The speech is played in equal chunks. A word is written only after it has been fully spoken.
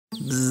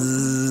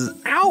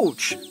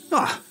Ouch!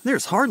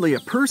 There's hardly a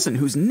person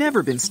who's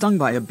never been stung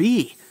by a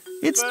bee.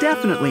 It's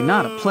definitely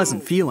not a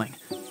pleasant feeling.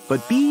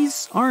 But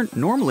bees aren't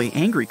normally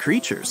angry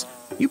creatures.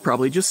 You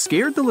probably just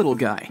scared the little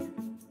guy.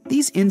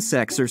 These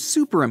insects are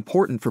super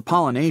important for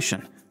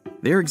pollination.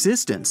 Their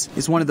existence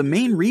is one of the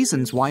main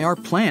reasons why our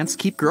plants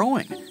keep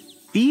growing.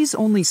 Bees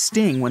only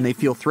sting when they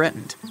feel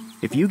threatened.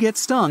 If you get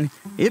stung,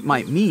 it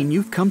might mean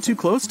you've come too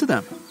close to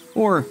them.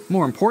 Or,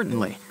 more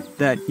importantly,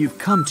 that you've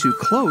come too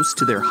close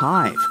to their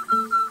hive.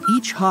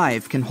 Each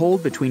hive can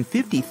hold between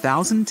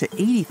 50,000 to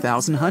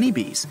 80,000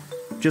 honeybees.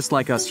 Just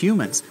like us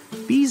humans,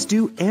 bees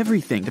do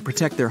everything to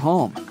protect their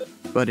home.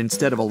 But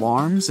instead of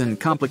alarms and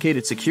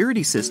complicated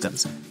security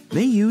systems,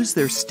 they use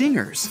their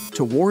stingers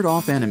to ward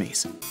off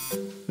enemies.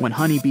 When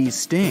honeybees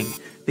sting,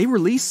 they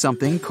release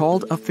something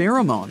called a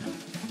pheromone.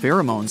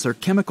 Pheromones are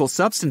chemical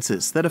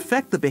substances that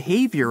affect the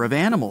behavior of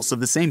animals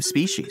of the same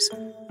species.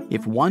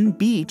 If one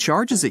bee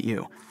charges at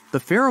you, the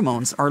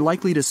pheromones are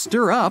likely to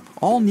stir up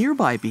all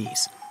nearby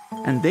bees,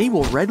 and they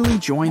will readily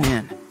join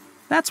in.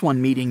 That's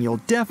one meeting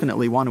you'll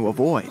definitely want to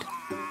avoid.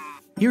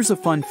 Here's a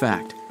fun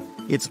fact.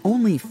 It's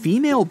only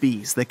female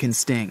bees that can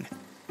sting.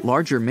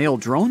 Larger male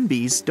drone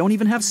bees don't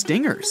even have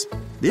stingers.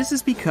 This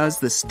is because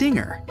the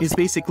stinger is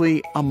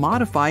basically a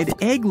modified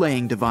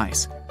egg-laying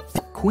device.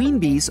 Queen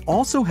bees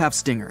also have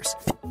stingers.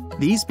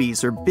 These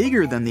bees are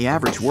bigger than the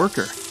average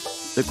worker.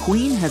 The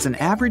queen has an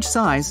average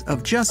size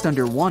of just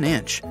under 1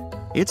 inch.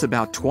 It's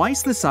about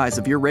twice the size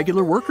of your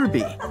regular worker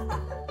bee.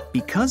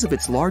 Because of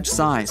its large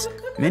size,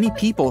 many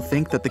people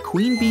think that the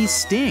queen bee's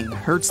sting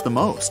hurts the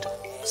most.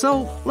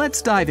 So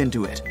let's dive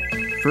into it.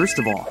 First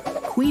of all,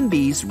 queen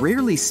bees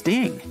rarely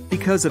sting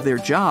because of their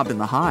job in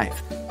the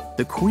hive.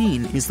 The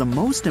queen is the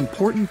most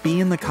important bee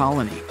in the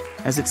colony,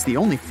 as it's the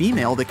only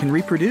female that can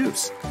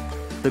reproduce.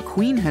 The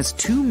queen has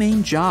 2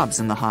 main jobs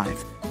in the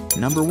hive.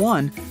 Number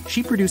 1,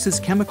 she produces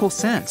chemical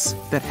scents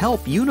that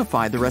help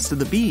unify the rest of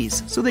the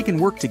bees so they can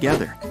work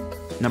together.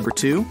 Number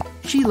 2,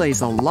 she lays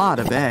a lot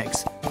of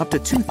eggs, up to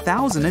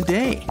 2,000 a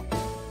day.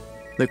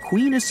 The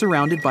queen is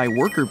surrounded by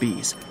worker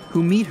bees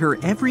who meet her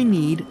every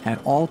need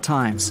at all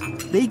times.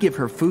 They give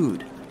her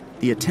food.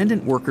 The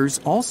attendant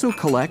workers also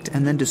collect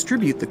and then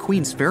distribute the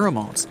queen's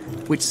pheromones,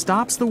 which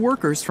stops the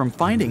workers from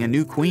finding a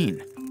new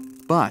queen.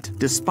 But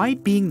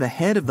despite being the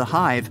head of the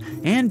hive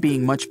and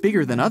being much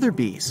bigger than other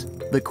bees,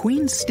 the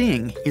queen's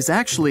sting is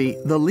actually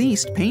the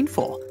least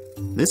painful.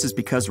 This is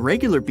because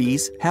regular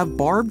bees have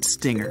barbed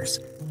stingers.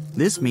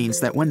 This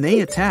means that when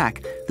they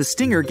attack, the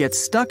stinger gets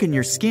stuck in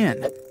your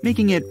skin,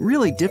 making it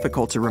really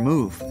difficult to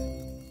remove.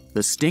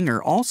 The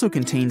stinger also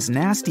contains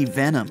nasty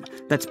venom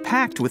that's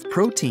packed with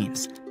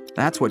proteins.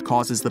 That's what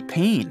causes the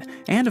pain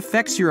and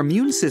affects your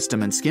immune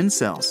system and skin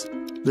cells.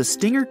 The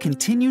stinger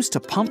continues to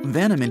pump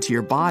venom into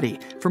your body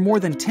for more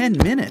than 10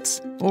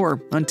 minutes,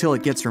 or until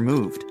it gets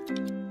removed.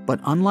 But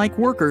unlike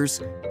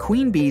workers,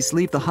 queen bees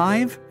leave the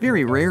hive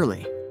very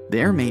rarely.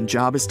 Their main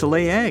job is to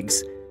lay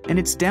eggs, and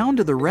it's down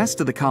to the rest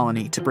of the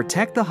colony to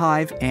protect the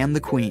hive and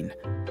the queen.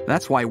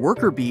 That's why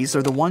worker bees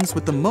are the ones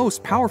with the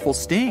most powerful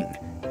sting.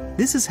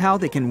 This is how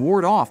they can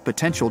ward off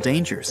potential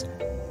dangers.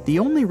 The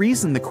only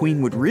reason the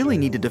queen would really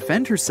need to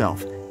defend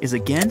herself is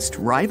against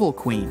rival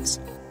queens.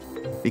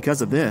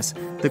 Because of this,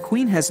 the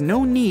queen has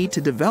no need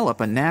to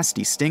develop a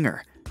nasty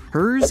stinger.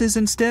 Hers is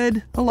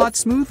instead a lot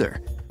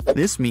smoother.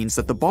 This means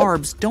that the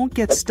barbs don't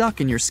get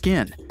stuck in your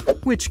skin,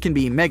 which can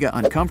be mega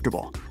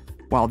uncomfortable.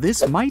 While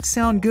this might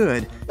sound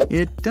good,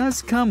 it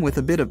does come with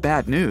a bit of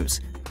bad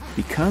news.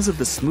 Because of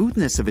the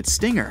smoothness of its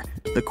stinger,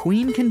 the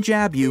queen can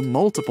jab you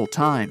multiple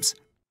times.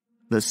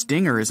 The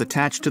stinger is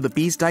attached to the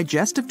bee's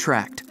digestive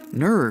tract,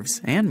 nerves,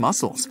 and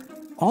muscles,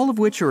 all of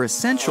which are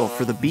essential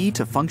for the bee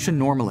to function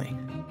normally.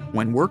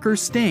 When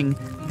workers sting,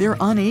 they're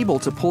unable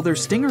to pull their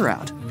stinger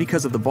out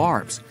because of the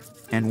barbs,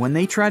 and when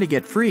they try to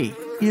get free,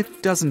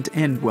 it doesn't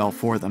end well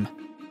for them.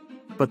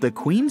 But the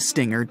queen's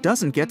stinger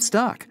doesn't get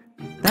stuck.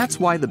 That's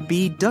why the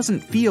bee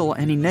doesn't feel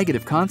any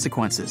negative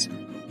consequences.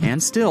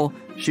 And still,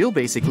 she'll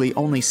basically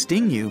only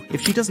sting you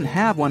if she doesn't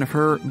have one of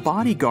her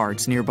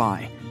bodyguards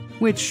nearby,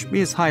 which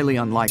is highly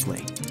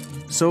unlikely.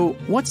 So,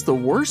 what's the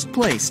worst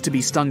place to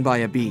be stung by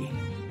a bee?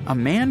 A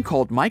man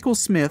called Michael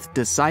Smith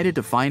decided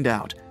to find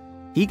out.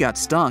 He got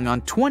stung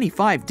on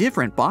 25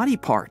 different body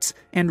parts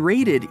and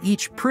rated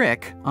each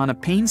prick on a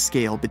pain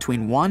scale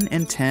between 1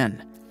 and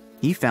 10.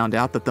 He found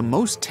out that the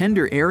most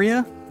tender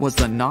area was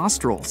the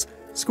nostrils,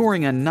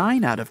 scoring a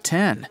 9 out of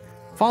 10,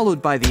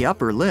 followed by the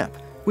upper lip,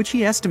 which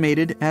he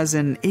estimated as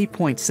an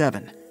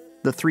 8.7.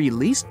 The 3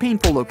 least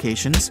painful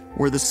locations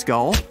were the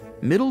skull,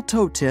 middle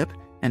toe tip,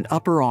 and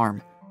upper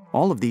arm.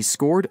 All of these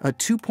scored a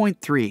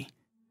 2.3.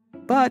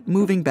 But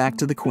moving back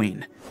to the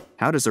queen,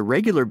 how does a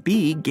regular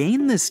bee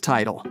gain this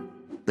title?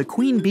 The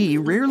queen bee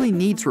rarely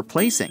needs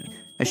replacing,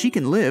 as she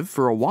can live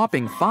for a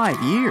whopping 5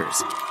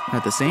 years.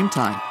 At the same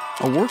time,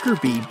 a worker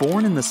bee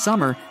born in the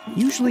summer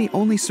usually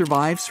only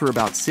survives for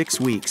about 6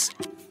 weeks.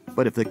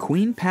 But if the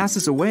queen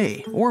passes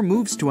away or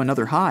moves to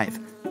another hive,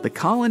 the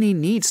colony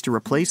needs to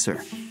replace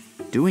her.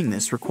 Doing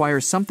this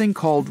requires something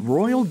called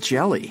royal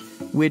jelly,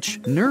 which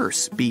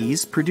nurse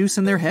bees produce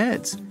in their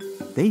heads.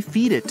 They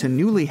feed it to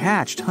newly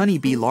hatched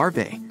honeybee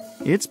larvae.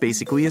 It's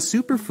basically a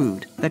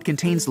superfood that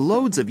contains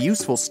loads of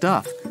useful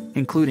stuff,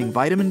 including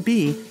vitamin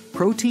B,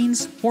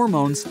 proteins,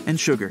 hormones, and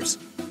sugars.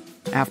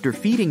 After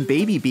feeding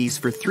baby bees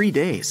for 3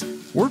 days,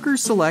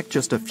 workers select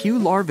just a few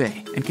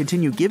larvae and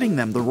continue giving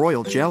them the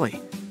royal jelly.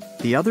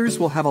 The others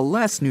will have a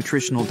less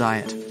nutritional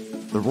diet.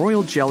 The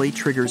royal jelly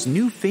triggers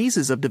new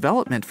phases of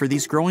development for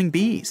these growing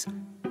bees,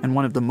 and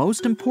one of the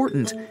most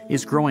important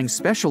is growing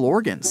special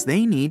organs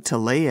they need to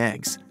lay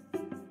eggs.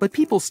 But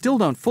people still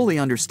don't fully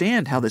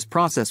understand how this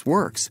process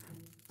works.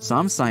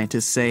 Some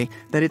scientists say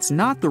that it's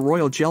not the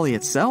royal jelly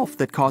itself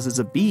that causes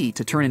a bee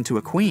to turn into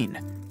a queen.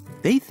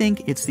 They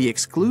think it's the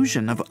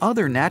exclusion of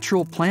other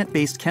natural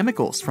plant-based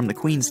chemicals from the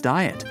queen's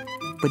diet.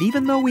 But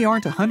even though we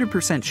aren't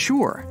 100%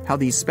 sure how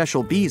these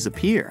special bees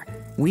appear,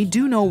 we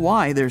do know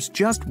why there's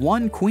just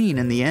one queen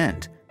in the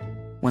end.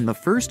 When the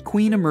first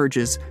queen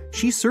emerges,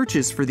 she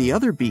searches for the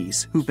other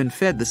bees who've been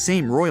fed the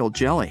same royal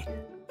jelly.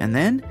 And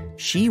then,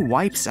 she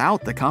wipes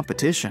out the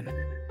competition.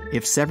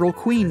 If several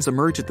queens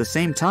emerge at the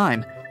same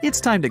time, it's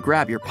time to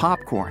grab your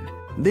popcorn.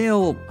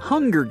 They'll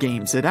Hunger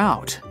Games it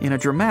out in a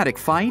dramatic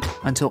fight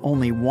until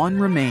only one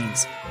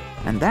remains.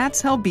 And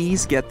that's how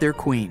bees get their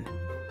queen.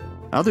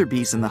 Other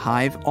bees in the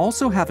hive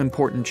also have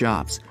important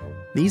jobs.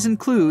 These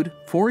include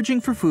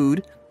foraging for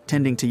food,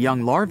 tending to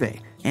young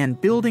larvae, and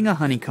building a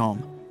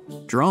honeycomb.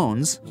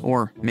 Drones,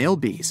 or male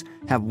bees,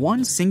 have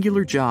one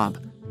singular job.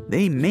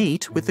 They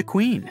mate with the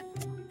queen.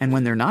 And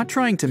when they're not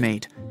trying to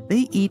mate,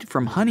 they eat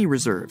from honey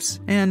reserves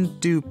and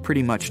do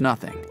pretty much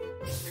nothing.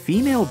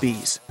 Female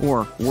bees,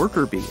 or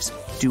worker bees,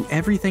 do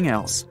everything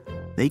else.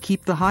 They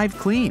keep the hive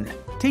clean,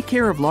 take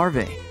care of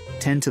larvae,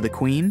 tend to the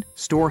queen,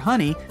 store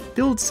honey,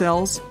 build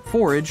cells,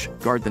 forage,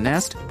 guard the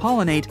nest,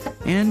 pollinate,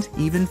 and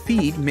even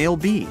feed male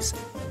bees.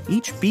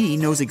 Each bee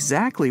knows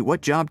exactly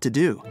what job to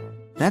do.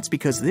 That's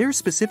because their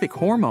specific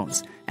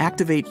hormones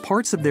activate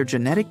parts of their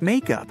genetic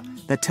makeup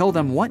that tell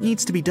them what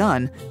needs to be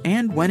done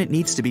and when it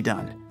needs to be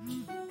done.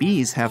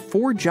 Bees have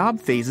 4 job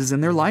phases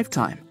in their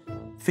lifetime.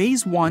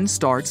 Phase 1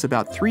 starts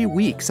about 3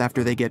 weeks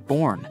after they get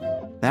born.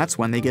 That's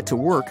when they get to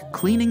work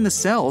cleaning the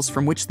cells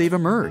from which they've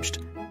emerged.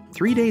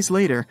 3 days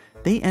later,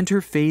 they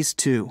enter Phase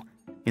 2.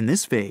 In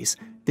this phase,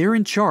 they're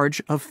in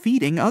charge of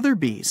feeding other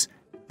bees.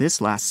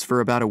 This lasts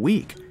for about a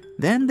week.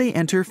 Then they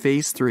enter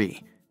Phase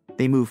 3.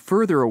 They move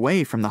further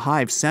away from the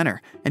hive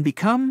center and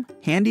become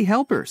handy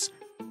helpers.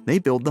 They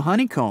build the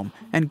honeycomb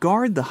and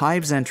guard the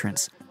hive's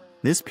entrance.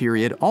 This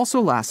period also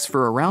lasts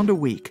for around a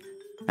week.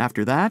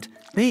 After that,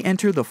 they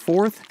enter the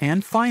 4th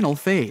and final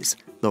phase,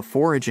 the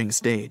foraging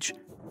stage.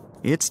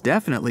 It's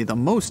definitely the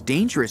most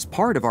dangerous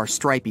part of our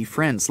stripy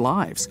friends'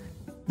 lives.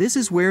 This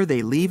is where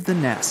they leave the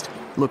nest,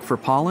 look for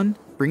pollen,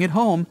 bring it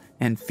home,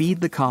 and feed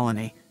the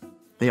colony.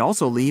 They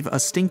also leave a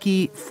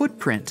stinky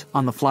footprint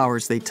on the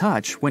flowers they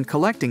touch when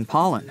collecting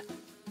pollen.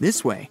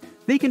 This way,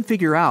 they can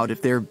figure out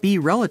if their bee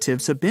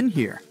relatives have been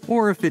here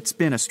or if it's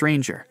been a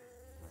stranger.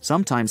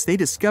 Sometimes they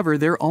discover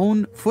their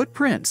own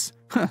footprints.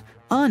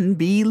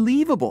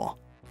 Unbelievable!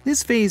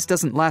 This phase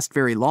doesn't last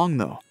very long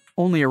though,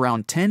 only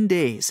around 10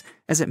 days,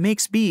 as it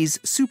makes bees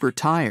super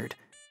tired.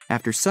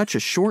 After such a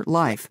short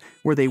life,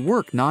 where they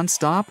work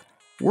non-stop,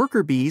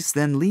 worker bees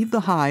then leave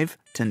the hive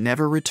to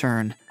never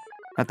return.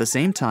 At the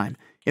same time,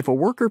 if a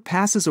worker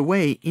passes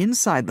away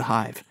inside the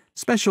hive,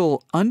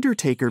 special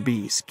undertaker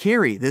bees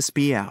carry this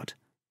bee out.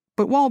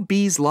 But while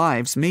bees'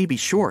 lives may be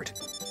short,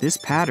 this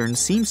pattern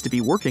seems to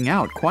be working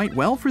out quite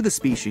well for the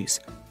species.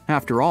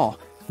 After all,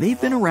 they've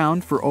been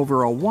around for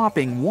over a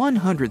whopping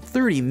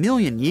 130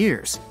 million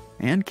years,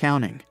 and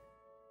counting.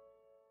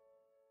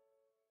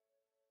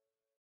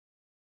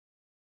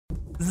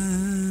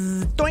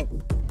 Doink!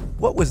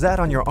 What was that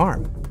on your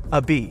arm?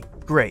 A bee.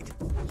 Great.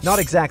 Not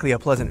exactly a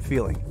pleasant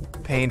feeling.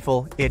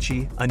 Painful,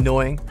 itchy,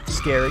 annoying,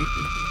 scary.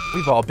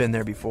 We've all been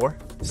there before.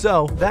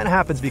 So, that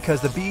happens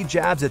because the bee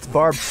jabs its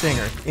barbed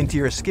stinger into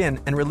your skin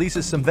and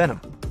releases some venom.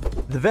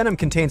 The venom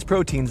contains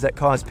proteins that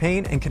cause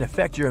pain and can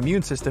affect your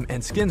immune system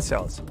and skin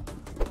cells.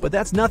 But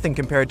that's nothing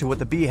compared to what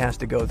the bee has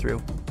to go through.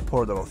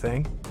 Poor little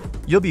thing.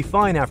 You'll be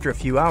fine after a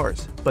few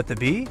hours, but the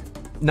bee?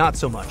 Not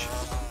so much.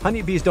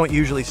 Honeybees don't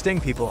usually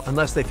sting people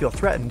unless they feel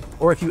threatened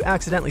or if you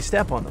accidentally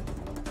step on them.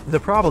 The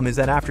problem is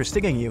that after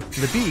stinging you,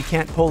 the bee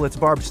can't pull its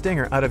barbed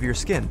stinger out of your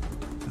skin.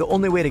 The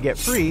only way to get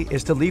free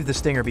is to leave the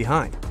stinger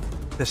behind.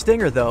 The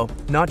stinger, though,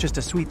 not just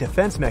a sweet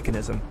defense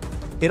mechanism,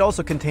 it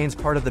also contains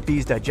part of the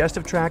bee's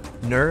digestive tract,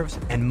 nerves,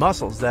 and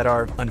muscles that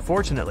are,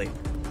 unfortunately,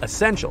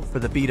 essential for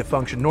the bee to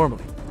function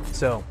normally.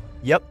 So,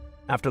 yep,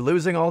 after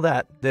losing all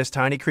that, this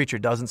tiny creature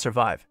doesn't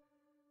survive.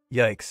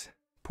 Yikes.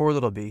 Poor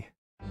little bee.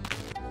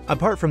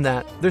 Apart from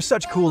that, they're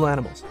such cool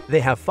animals.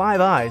 They have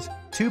 5 eyes,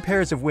 2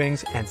 pairs of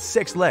wings, and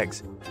 6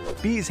 legs.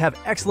 Bees have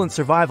excellent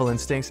survival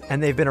instincts,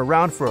 and they've been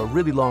around for a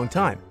really long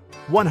time.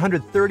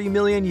 130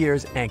 million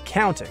years and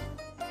counting.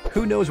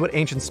 Who knows what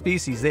ancient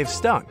species they've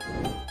stung?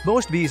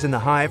 Most bees in the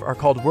hive are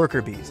called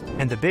worker bees,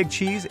 and the big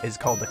cheese is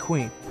called the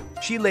queen.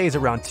 She lays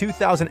around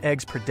 2,000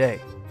 eggs per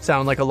day.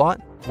 Sound like a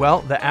lot?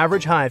 Well, the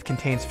average hive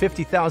contains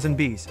 50,000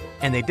 bees,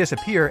 and they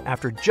disappear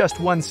after just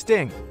one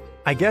sting.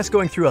 I guess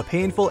going through a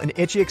painful and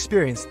itchy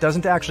experience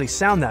doesn't actually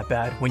sound that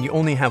bad when you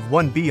only have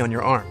one bee on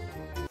your arm.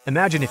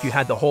 Imagine if you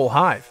had the whole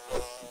hive.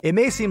 It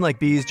may seem like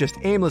bees just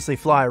aimlessly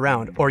fly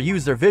around or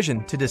use their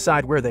vision to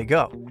decide where they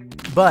go.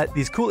 But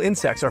these cool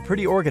insects are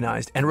pretty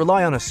organized and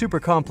rely on a super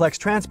complex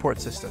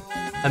transport system.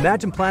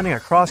 Imagine planning a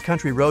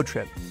cross-country road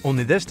trip,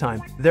 only this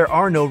time, there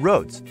are no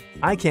roads.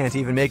 I can't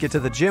even make it to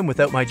the gym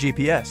without my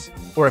GPS,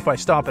 or if I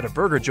stop at a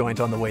burger joint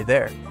on the way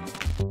there.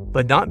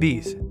 But not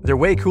bees. They're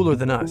way cooler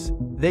than us.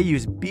 They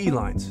use bee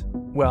lines.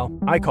 Well,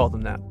 I call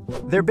them that.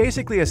 They're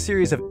basically a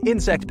series of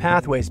insect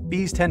pathways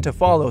bees tend to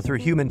follow through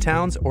human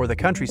towns or the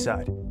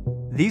countryside.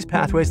 These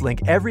pathways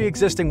link every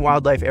existing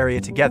wildlife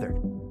area together.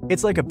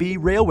 It's like a bee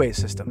railway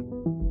system.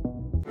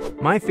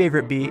 My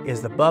favorite bee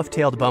is the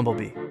buff-tailed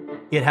bumblebee.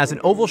 It has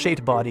an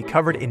oval-shaped body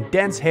covered in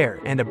dense hair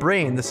and a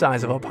brain the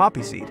size of a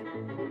poppy seed.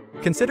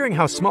 Considering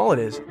how small it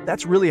is,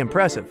 that's really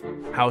impressive.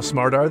 How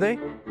smart are they?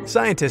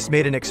 Scientists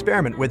made an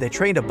experiment where they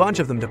trained a bunch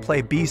of them to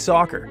play bee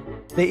soccer.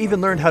 They even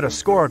learned how to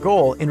score a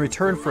goal in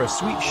return for a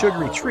sweet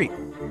sugary treat.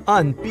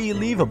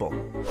 Unbelievable!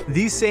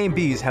 These same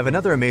bees have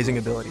another amazing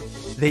ability.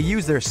 They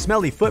use their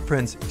smelly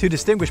footprints to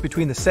distinguish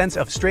between the scents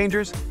of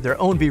strangers, their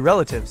own bee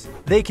relatives.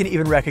 They can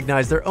even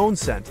recognize their own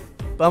scent.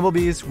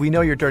 Bumblebees, we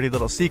know your dirty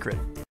little secret.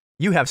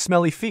 You have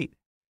smelly feet.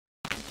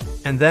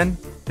 And then,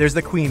 there's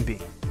the queen bee.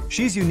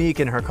 She's unique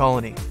in her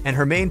colony, and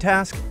her main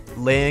task?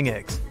 Laying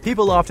eggs.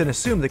 People often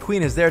assume the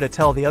queen is there to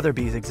tell the other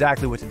bees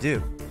exactly what to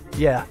do.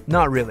 Yeah,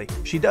 not really.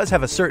 She does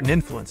have a certain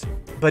influence,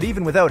 but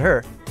even without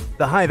her,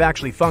 the hive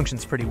actually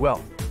functions pretty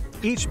well.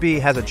 Each bee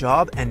has a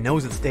job and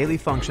knows its daily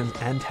functions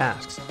and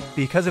tasks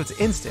because of its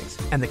instincts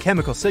and the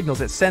chemical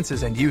signals it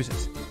senses and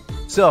uses.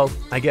 So,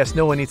 I guess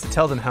no one needs to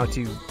tell them how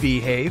to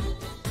behave.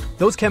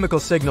 Those chemical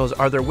signals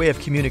are their way of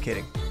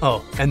communicating.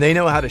 Oh, and they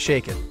know how to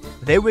shake it.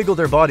 They wiggle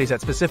their bodies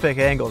at specific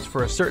angles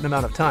for a certain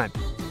amount of time.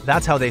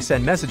 That's how they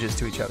send messages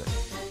to each other.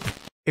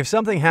 If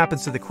something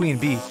happens to the queen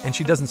bee and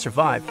she doesn't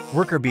survive,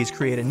 worker bees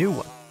create a new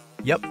one.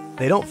 Yep,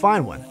 they don't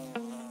find one,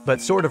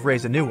 but sort of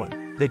raise a new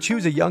one. They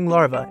choose a young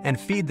larva and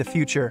feed the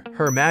future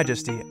Her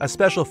Majesty a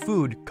special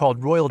food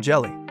called royal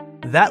jelly.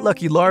 That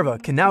lucky larva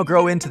can now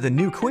grow into the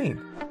new queen.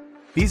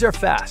 Bees are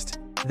fast.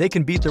 They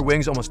can beat their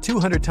wings almost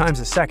 200 times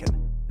a second.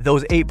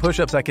 Those 8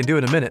 push-ups I can do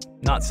in a minute,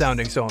 not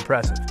sounding so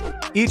impressive.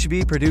 Each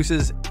bee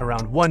produces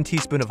around 1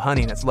 teaspoon of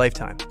honey in its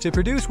lifetime. To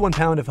produce 1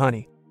 pound of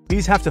honey,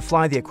 bees have to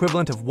fly the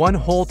equivalent of 1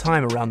 whole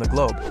time around the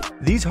globe.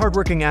 These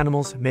hardworking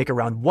animals make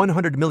around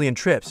 100 million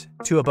trips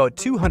to about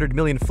 200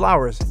 million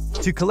flowers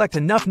to collect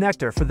enough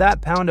nectar for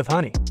that pound of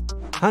honey.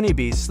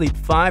 Honeybees sleep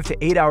 5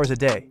 to 8 hours a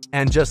day,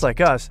 and just like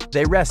us,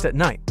 they rest at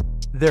night.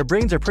 Their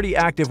brains are pretty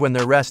active when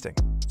they're resting.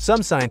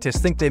 Some scientists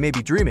think they may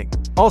be dreaming,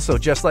 also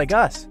just like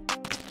us.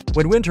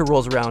 When winter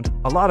rolls around,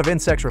 a lot of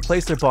insects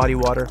replace their body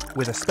water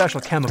with a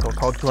special chemical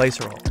called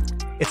glycerol.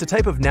 It's a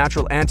type of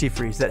natural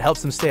antifreeze that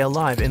helps them stay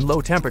alive in low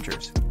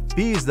temperatures.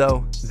 Bees,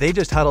 though, they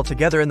just huddle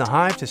together in the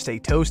hive to stay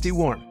toasty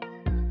warm.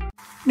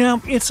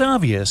 Now, it's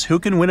obvious who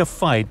can win a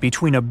fight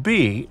between a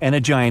bee and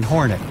a giant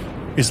hornet.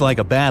 It's like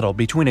a battle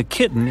between a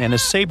kitten and a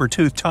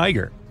saber-toothed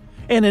tiger.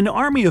 And an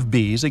army of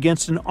bees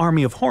against an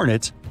army of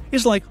hornets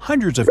is like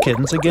hundreds of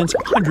kittens against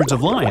hundreds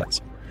of lions.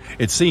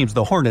 It seems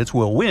the hornets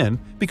will win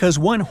because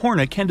one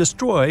hornet can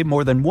destroy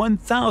more than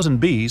 1,000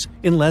 bees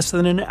in less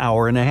than an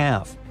hour and a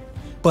half.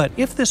 But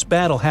if this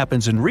battle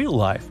happens in real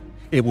life,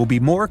 it will be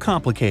more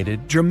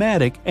complicated,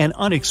 dramatic, and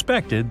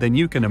unexpected than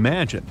you can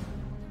imagine.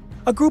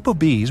 A group of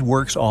bees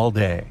works all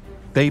day.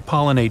 They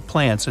pollinate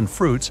plants and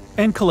fruits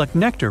and collect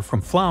nectar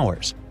from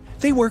flowers.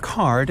 They work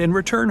hard and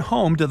return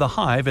home to the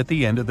hive at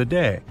the end of the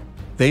day.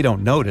 They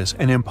don't notice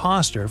an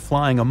imposter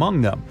flying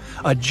among them,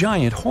 a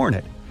giant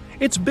hornet.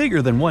 It's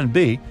bigger than one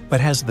bee,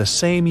 but has the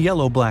same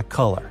yellow-black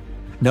color.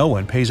 No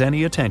one pays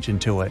any attention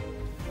to it.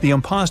 The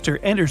imposter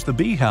enters the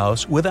bee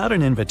house without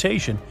an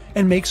invitation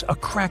and makes a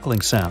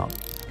crackling sound.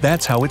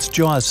 That's how its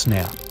jaws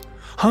snap.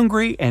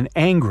 Hungry and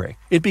angry,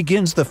 it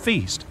begins the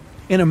feast.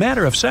 In a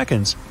matter of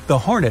seconds, the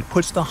hornet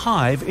puts the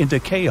hive into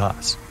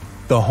chaos.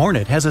 The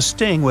hornet has a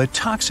sting with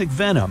toxic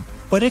venom,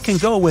 but it can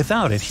go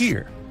without it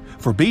here.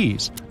 For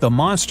bees, the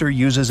monster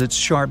uses its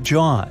sharp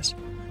jaws.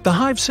 The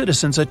hive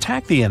citizens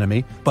attack the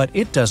enemy, but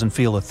it doesn't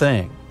feel a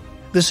thing.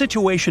 The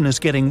situation is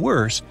getting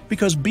worse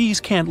because bees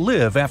can't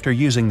live after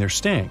using their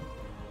sting.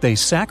 They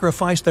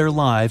sacrifice their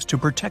lives to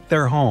protect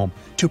their home,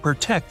 to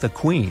protect the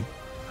queen.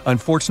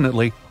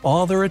 Unfortunately,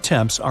 all their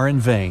attempts are in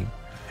vain.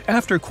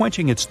 After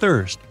quenching its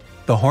thirst,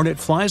 the hornet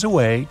flies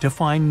away to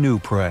find new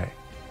prey.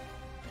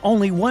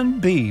 Only one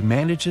bee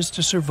manages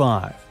to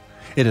survive.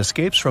 It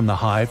escapes from the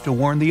hive to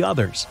warn the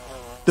others.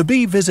 The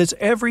bee visits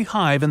every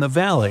hive in the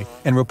valley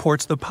and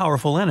reports the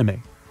powerful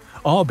enemy.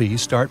 All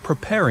bees start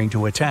preparing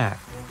to attack.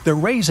 They're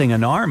raising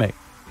an army.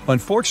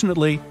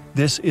 Unfortunately,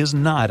 this is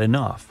not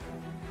enough.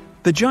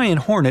 The giant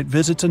hornet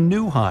visits a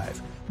new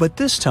hive, but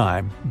this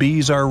time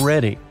bees are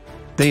ready.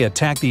 They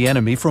attack the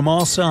enemy from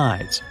all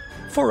sides.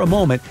 For a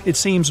moment, it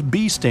seems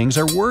bee stings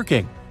are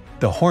working.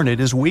 The hornet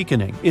is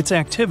weakening, its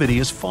activity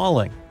is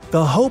falling.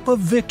 The hope of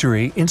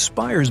victory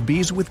inspires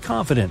bees with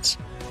confidence,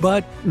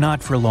 but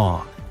not for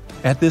long.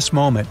 At this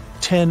moment,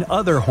 10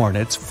 other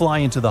hornets fly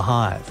into the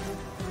hive.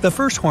 The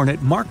first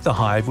hornet marked the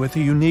hive with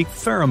a unique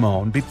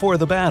pheromone before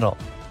the battle.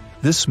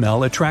 This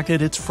smell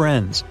attracted its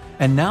friends,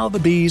 and now the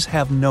bees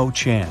have no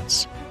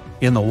chance.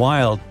 In the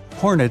wild,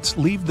 hornets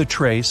leave the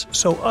trace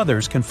so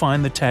others can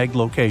find the tagged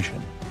location.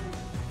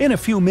 In a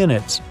few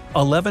minutes,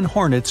 11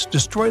 hornets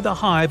destroy the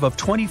hive of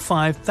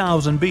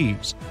 25,000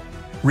 bees.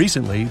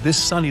 Recently, this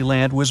sunny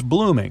land was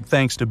blooming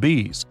thanks to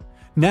bees.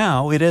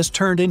 Now it has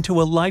turned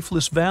into a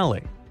lifeless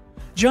valley.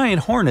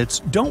 Giant hornets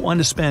don't want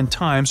to spend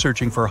time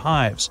searching for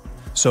hives,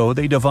 so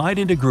they divide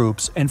into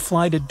groups and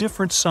fly to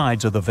different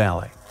sides of the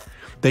valley.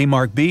 They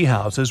mark bee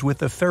houses with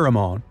the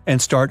pheromone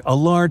and start a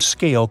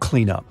large-scale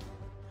cleanup.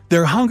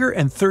 Their hunger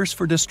and thirst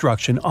for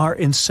destruction are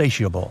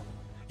insatiable.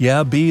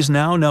 Yeah, bees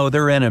now know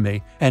their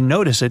enemy and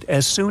notice it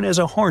as soon as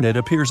a hornet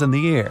appears in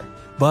the air,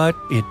 but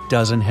it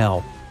doesn't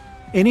help.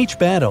 In each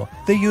battle,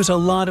 they use a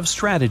lot of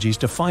strategies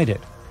to fight it.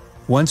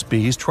 Once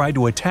bees tried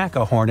to attack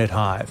a hornet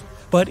hive,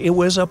 but it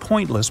was a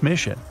pointless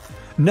mission.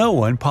 No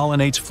one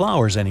pollinates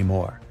flowers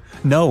anymore.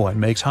 No one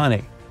makes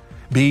honey.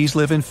 Bees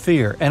live in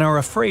fear and are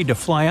afraid to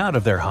fly out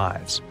of their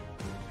hives.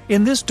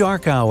 In this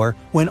dark hour,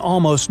 when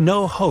almost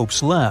no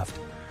hope's left,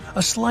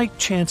 a slight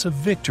chance of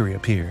victory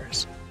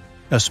appears.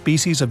 A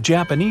species of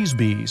Japanese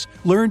bees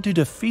learned to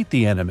defeat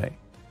the enemy.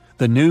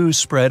 The news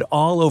spread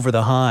all over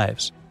the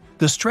hives.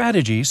 The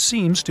strategy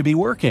seems to be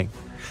working.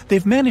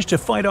 They've managed to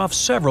fight off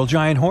several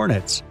giant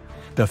hornets.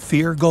 The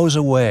fear goes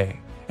away,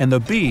 and the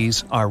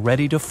bees are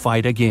ready to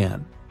fight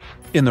again.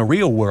 In the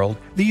real world,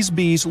 these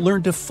bees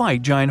learn to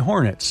fight giant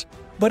hornets,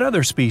 but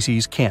other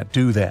species can't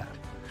do that.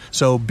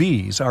 So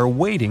bees are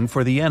waiting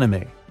for the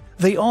enemy.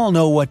 They all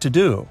know what to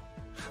do.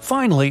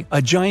 Finally,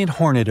 a giant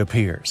hornet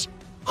appears.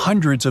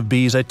 Hundreds of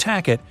bees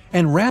attack it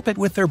and wrap it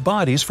with their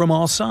bodies from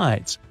all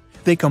sides.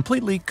 They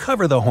completely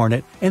cover the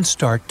hornet and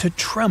start to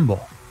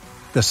tremble.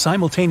 The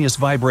simultaneous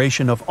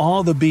vibration of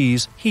all the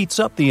bees heats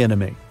up the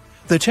enemy.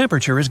 The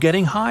temperature is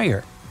getting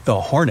higher. The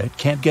hornet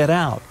can't get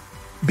out.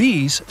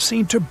 Bees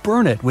seem to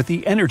burn it with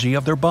the energy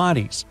of their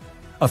bodies.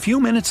 A few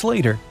minutes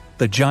later,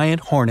 the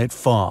giant hornet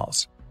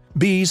falls.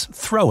 Bees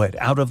throw it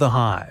out of the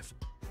hive.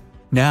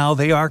 Now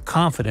they are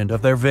confident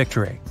of their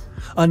victory.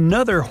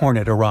 Another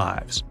hornet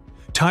arrives.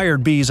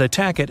 Tired bees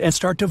attack it and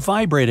start to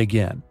vibrate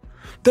again.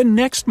 The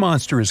next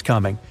monster is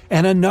coming,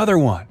 and another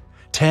one.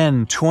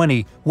 10,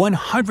 20,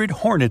 100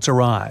 hornets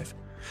arrive.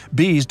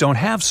 Bees don't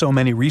have so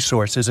many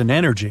resources and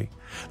energy.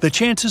 The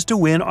chances to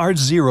win are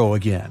zero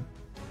again.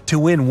 To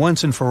win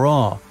once and for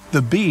all,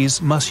 the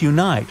bees must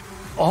unite.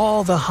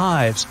 All the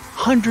hives,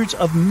 hundreds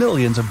of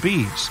millions of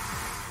bees.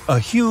 A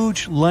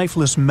huge,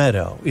 lifeless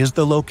meadow is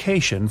the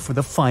location for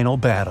the final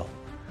battle.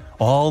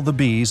 All the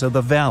bees of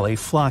the valley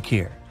flock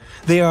here.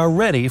 They are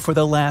ready for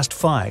the last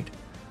fight.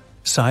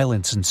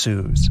 Silence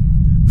ensues.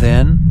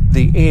 Then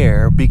the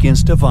air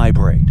begins to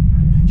vibrate.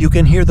 You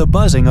can hear the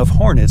buzzing of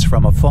hornets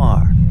from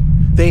afar.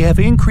 They have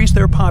increased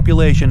their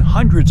population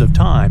hundreds of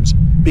times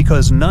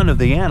because none of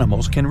the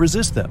animals can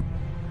resist them.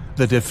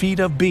 The defeat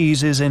of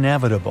bees is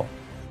inevitable,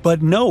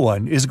 but no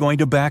one is going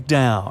to back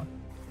down.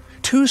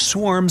 Two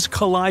swarms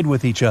collide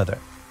with each other.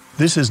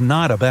 This is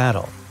not a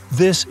battle.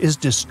 This is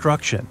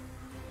destruction.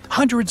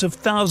 Hundreds of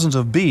thousands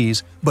of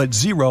bees, but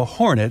 0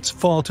 hornets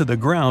fall to the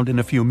ground in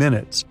a few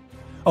minutes.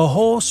 A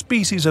whole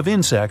species of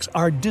insects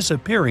are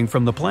disappearing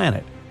from the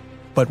planet.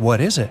 But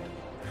what is it?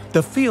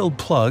 The field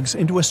plugs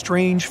into a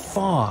strange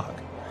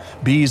fog.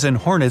 Bees and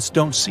hornets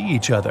don't see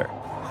each other.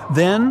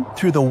 Then,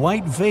 through the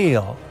white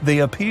veil, they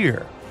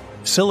appear.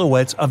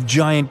 Silhouettes of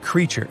giant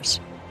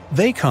creatures.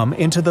 They come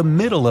into the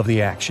middle of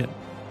the action.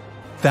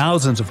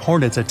 Thousands of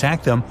hornets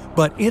attack them,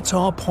 but it's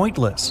all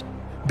pointless.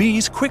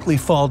 Bees quickly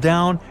fall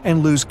down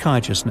and lose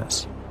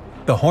consciousness.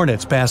 The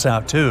hornets pass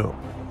out too.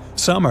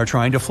 Some are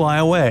trying to fly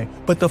away,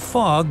 but the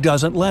fog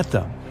doesn't let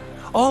them.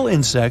 All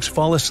insects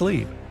fall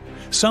asleep.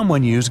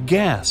 Someone used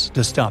gas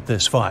to stop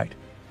this fight.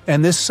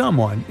 And this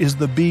someone is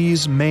the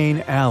bee's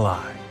main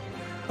ally.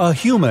 A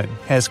human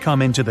has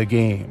come into the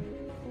game.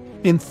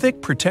 In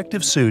thick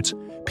protective suits,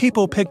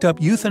 people picked up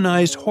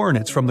euthanized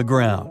hornets from the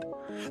ground.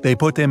 They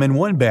put them in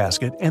one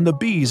basket and the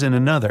bees in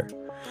another.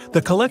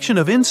 The collection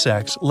of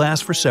insects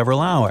lasts for several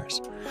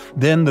hours.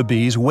 Then the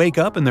bees wake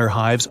up in their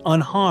hives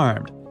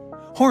unharmed.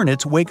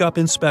 Hornets wake up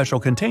in special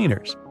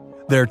containers.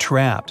 They're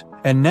trapped,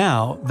 and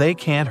now they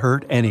can't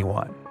hurt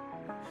anyone.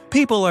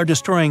 People are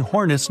destroying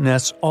hornets'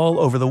 nests all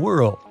over the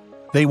world.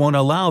 They won't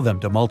allow them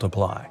to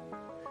multiply.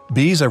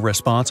 Bees are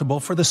responsible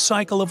for the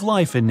cycle of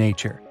life in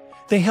nature.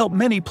 They help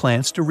many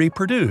plants to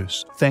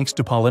reproduce, thanks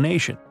to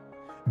pollination.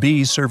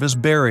 Bees serve as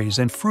berries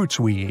and fruits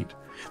we eat.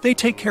 They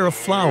take care of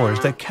flowers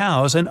that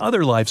cows and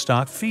other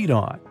livestock feed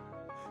on.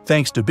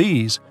 Thanks to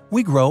bees,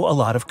 we grow a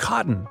lot of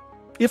cotton.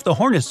 If the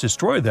hornets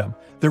destroy them,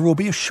 there will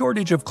be a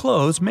shortage of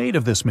clothes made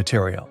of this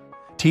material.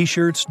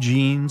 T-shirts,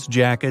 jeans,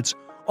 jackets,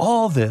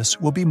 all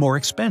this will be more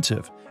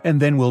expensive and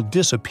then will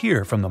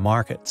disappear from the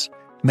markets.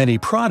 Many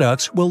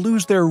products will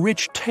lose their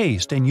rich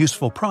taste and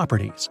useful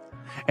properties.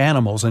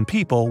 Animals and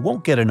people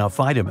won't get enough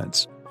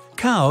vitamins.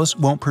 Cows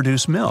won't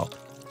produce milk.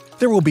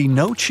 There will be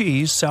no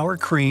cheese, sour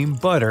cream,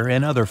 butter,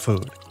 and other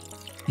food.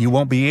 You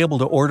won't be able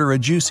to order a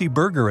juicy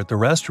burger at the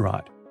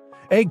restaurant.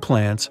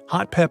 Eggplants,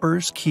 hot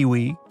peppers,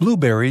 kiwi,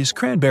 blueberries,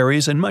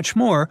 cranberries, and much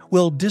more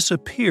will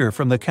disappear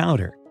from the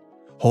counter.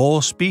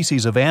 Whole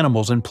species of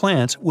animals and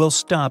plants will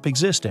stop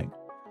existing.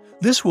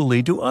 This will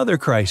lead to other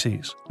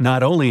crises,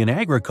 not only in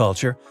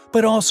agriculture,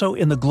 but also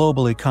in the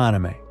global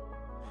economy.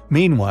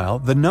 Meanwhile,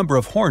 the number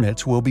of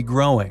hornets will be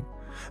growing.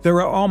 There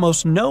are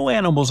almost no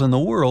animals in the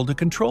world to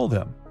control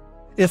them.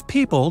 If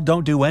people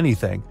don't do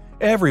anything,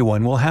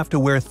 everyone will have to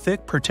wear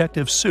thick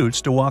protective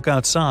suits to walk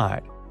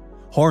outside.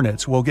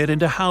 Hornets will get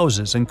into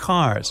houses and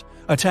cars,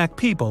 attack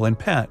people and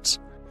pets.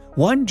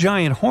 One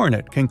giant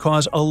hornet can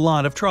cause a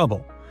lot of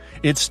trouble.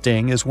 Its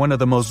sting is one of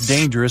the most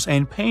dangerous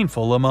and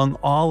painful among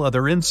all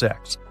other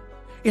insects.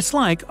 It's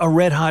like a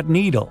red-hot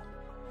needle.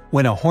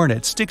 When a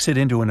hornet sticks it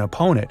into an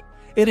opponent,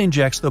 it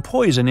injects the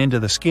poison into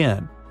the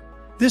skin.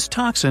 This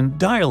toxin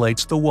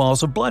dilates the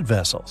walls of blood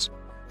vessels.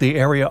 The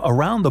area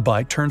around the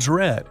bite turns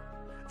red.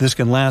 This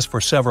can last for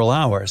several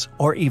hours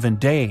or even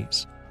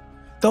days.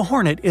 The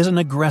hornet is an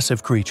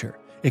aggressive creature.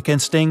 It can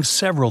sting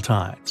several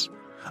times.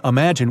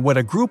 Imagine what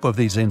a group of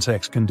these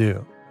insects can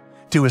do.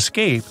 To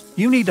escape,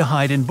 you need to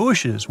hide in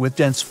bushes with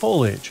dense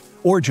foliage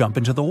or jump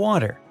into the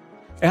water.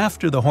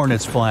 After the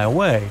hornets fly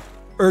away,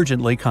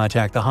 urgently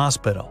contact the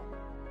hospital.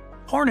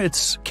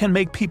 Hornets can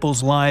make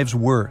people's lives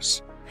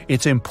worse.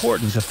 It's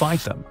important to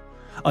fight them.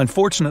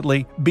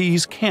 Unfortunately,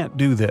 bees can't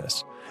do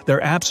this.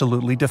 They're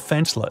absolutely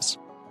defenseless.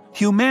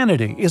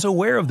 Humanity is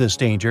aware of this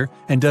danger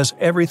and does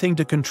everything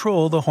to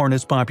control the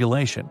hornets'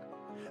 population.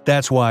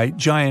 That's why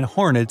giant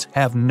hornets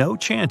have no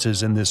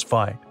chances in this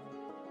fight.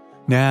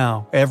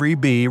 Now, every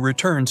bee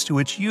returns to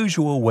its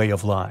usual way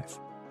of life: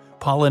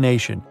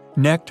 pollination,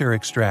 nectar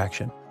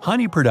extraction,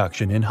 honey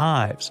production in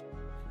hives.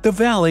 The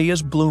valley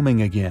is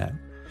blooming again.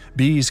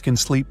 Bees can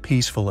sleep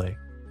peacefully.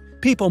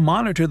 People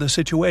monitor the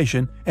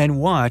situation and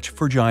watch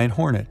for giant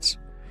hornets.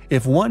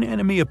 If one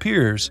enemy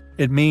appears,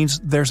 it means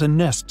there's a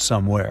nest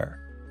somewhere.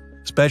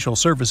 Special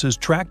services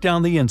track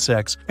down the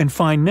insects and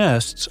find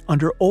nests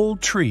under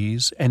old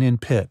trees and in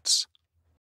pits.